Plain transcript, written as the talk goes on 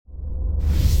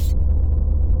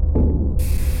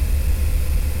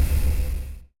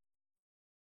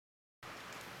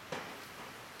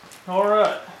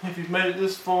Alright, if you've made it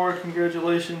this far,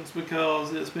 congratulations,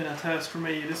 because it's been a task for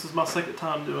me. This is my second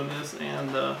time doing this,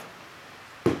 and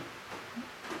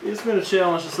it's been a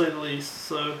challenge to say the least.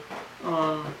 So,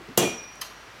 the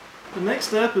next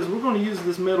step is we're going to use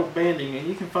this metal banding, and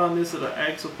you can find this at an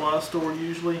ag supply store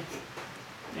usually.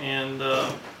 And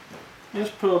it's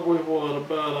probably what,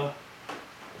 about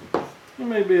it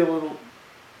may be a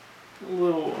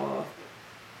little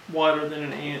wider than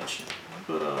an inch.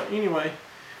 But anyway,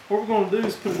 what we're going to do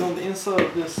is put it on the inside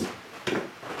of this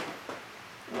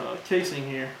casing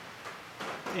here.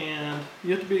 And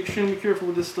you have to be extremely careful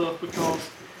with this stuff because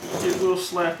it will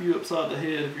slap you upside the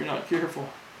head if you're not careful.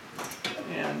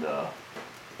 And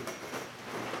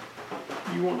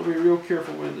you want to be real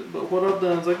careful with it. But what I've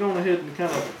done is I've gone ahead and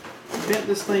kind of bent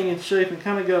this thing in shape and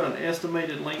kind of got an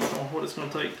estimated length on what it's going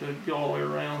to take to go all the way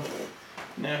around.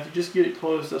 Now if you just get it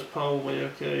close, that's probably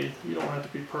okay. You don't have to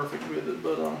be perfect with it,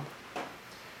 but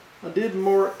I did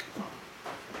mark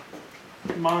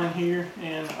mine here,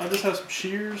 and I just have some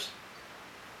shears,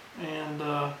 and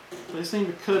they seem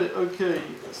to cut it okay.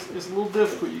 It's a little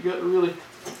difficult. You got to really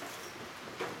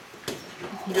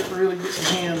get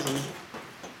some hands and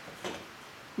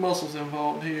muscles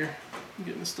involved here,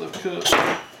 getting this stuff cut.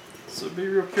 So be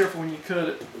real careful when you cut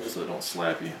it, so it don't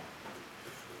slap you.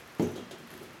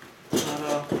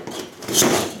 But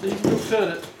these will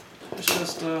cut it. It's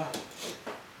just a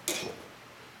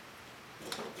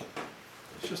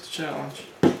challenge.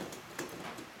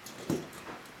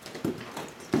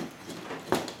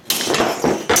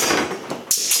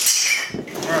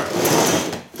 Alright,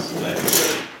 so that's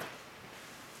it.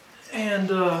 And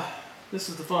this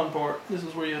is the fun part. This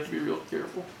is where you have to be real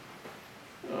careful.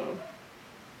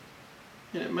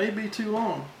 And it may be too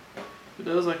long. If it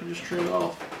does, I can just trim it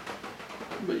off.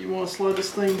 But you want to slide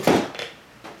this thing.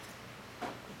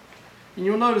 And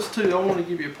you'll notice too, I want to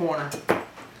give you a pointer.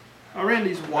 I ran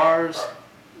these wires.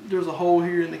 There's a hole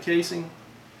here in the casing,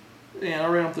 and I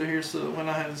ran them through here so that when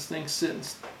I have this thing sitting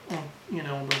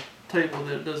on the table,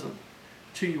 that it doesn't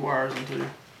chew your wires into.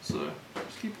 So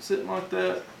just keep it sitting like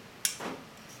that,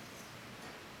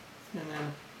 and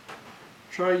then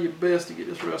try your best to get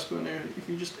this rascal in there. If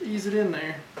you just ease it in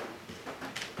there,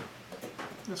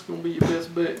 that's going to be your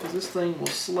best bet, because this thing will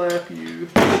slap you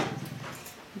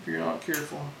if you're not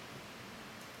careful.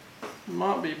 It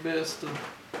might be best to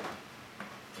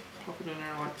pop it in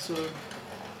there like so.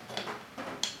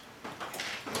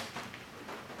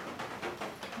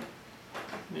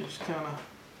 And you just kind of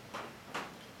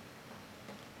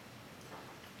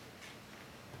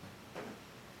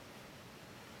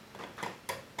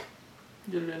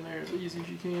get it in there as easy as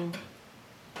you can.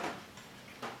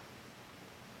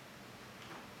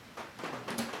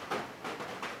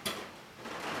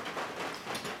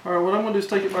 Alright, what I'm going to do is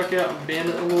take it back out and bend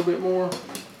it a little bit more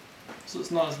so it's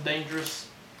not as dangerous,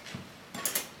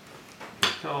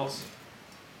 because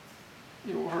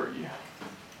it will hurt you.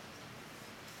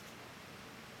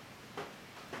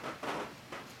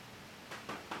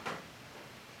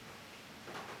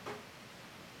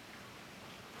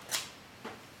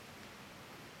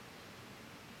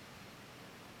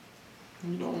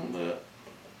 You don't want that.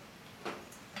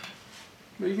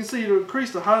 But you can see it'll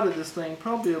increase the height of this thing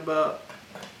probably about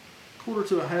 1/4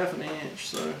 to 1/2 inch,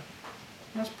 so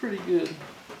that's pretty good.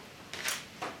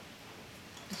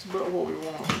 That's about what we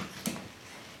want.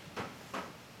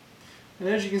 And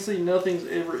as you can see, nothing's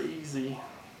ever easy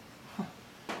when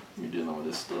you're dealing with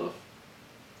this stuff.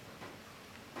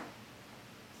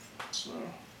 So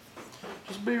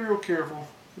just be real careful,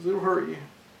 because it'll hurt you.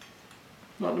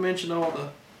 Not to mention all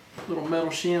the little metal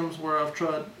shims where I've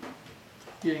tried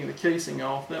getting the casing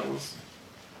off. That was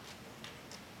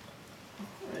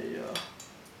a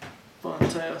fun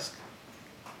task.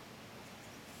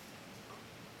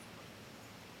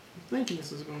 I'm thinking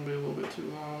this is going to be a little bit too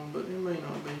long, but it may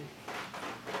not be.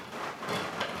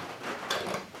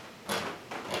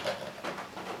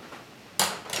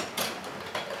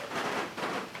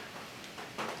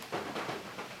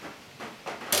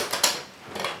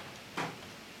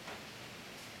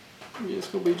 Yeah, it's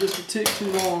going to be just a tick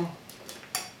too long.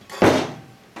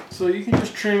 So you can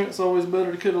just trim it. It's always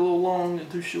better to cut a little long than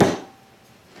too short.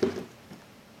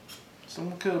 So I'm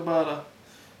going to cut about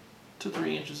 2 or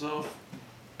 3 inches off.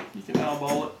 You can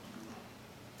eyeball it.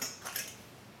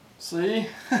 See?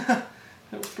 That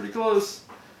was pretty close.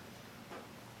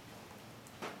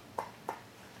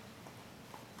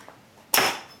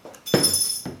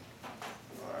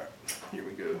 Alright, here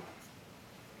we go.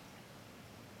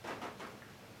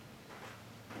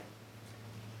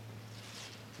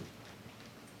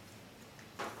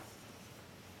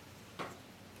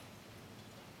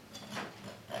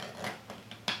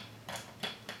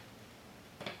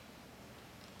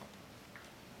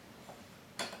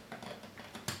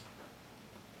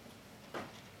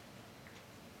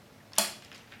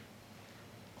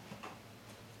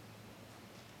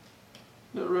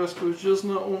 That rascal is just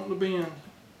not wanting to bend,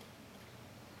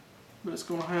 but it's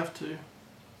going to have to.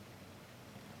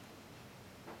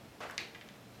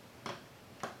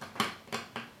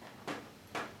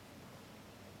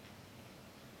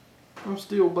 I'm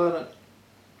still about a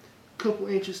couple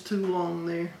inches too long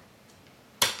there.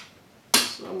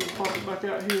 So I'm going to pop it back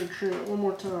out here and trim it one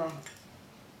more time.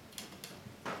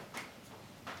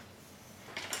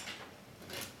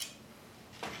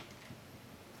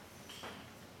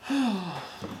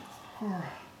 Alright.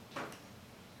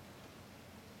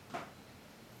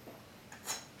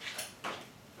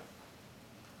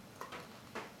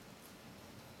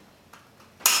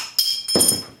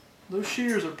 Those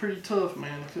shears are pretty tough,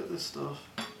 man, to cut this stuff.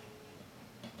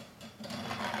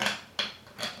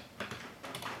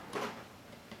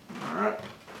 Alright.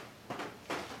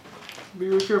 Be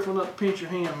real careful not to pinch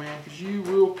your hand, man, because you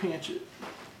will pinch it.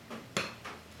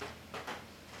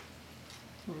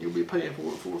 And you'll be paying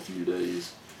for it for a few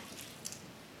days.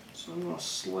 So I'm going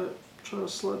to try to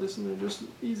slide this in there just as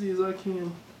easy as I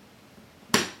can.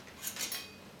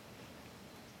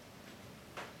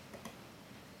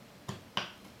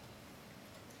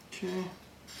 Okay.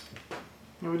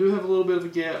 Now we do have a little bit of a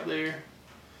gap there.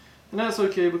 And that's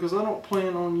okay because I don't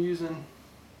plan on using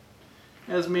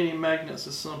as many magnets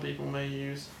as some people may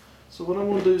use. So what I'm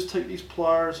going to do is take these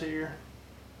pliers here.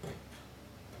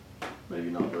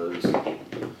 Maybe not those. I'm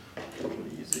going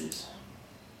to use these.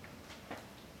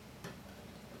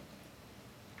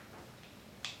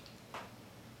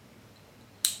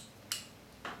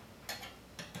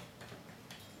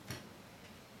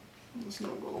 It's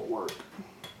not going to work.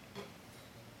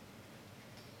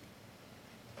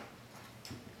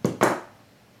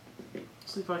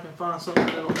 See if I can find something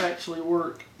that'll actually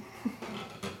work.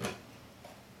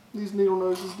 These needle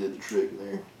noses did the trick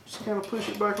there. Just kind of push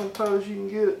it back on tight as you can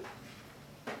get it.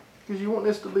 Because you want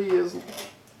this to be as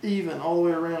even all the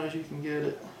way around as you can get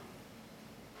it.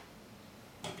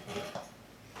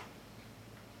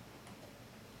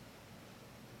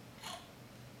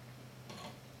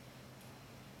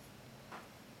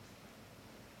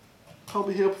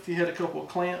 Probably help if you had a couple of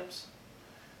clamps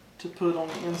to put on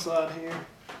the inside here.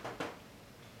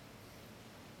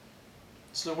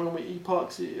 So when we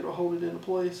epoxy, it'll hold it into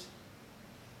place.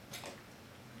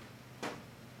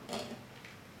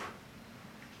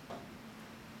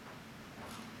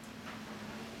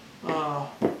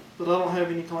 But I don't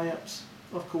have any clamps,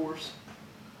 of course.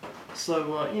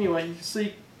 So anyway, you can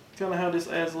see kind of how this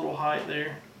adds a little height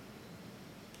there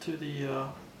to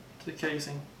the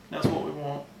casing. That's what we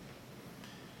want.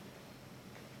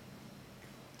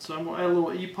 So I'm going to add a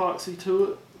little epoxy to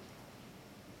it.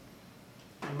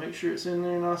 And make sure it's in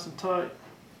there nice and tight.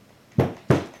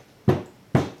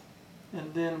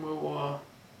 And then we'll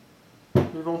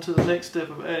move on to the next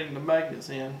step of adding the magnets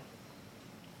in.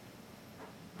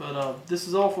 But this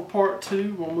is all for part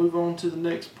 2. We'll move on to the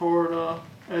next part,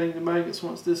 adding the magnets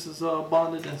once this is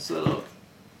bonded and set up.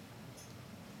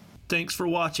 Thanks for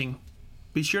watching.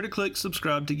 Be sure to click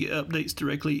subscribe to get updates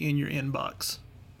directly in your inbox.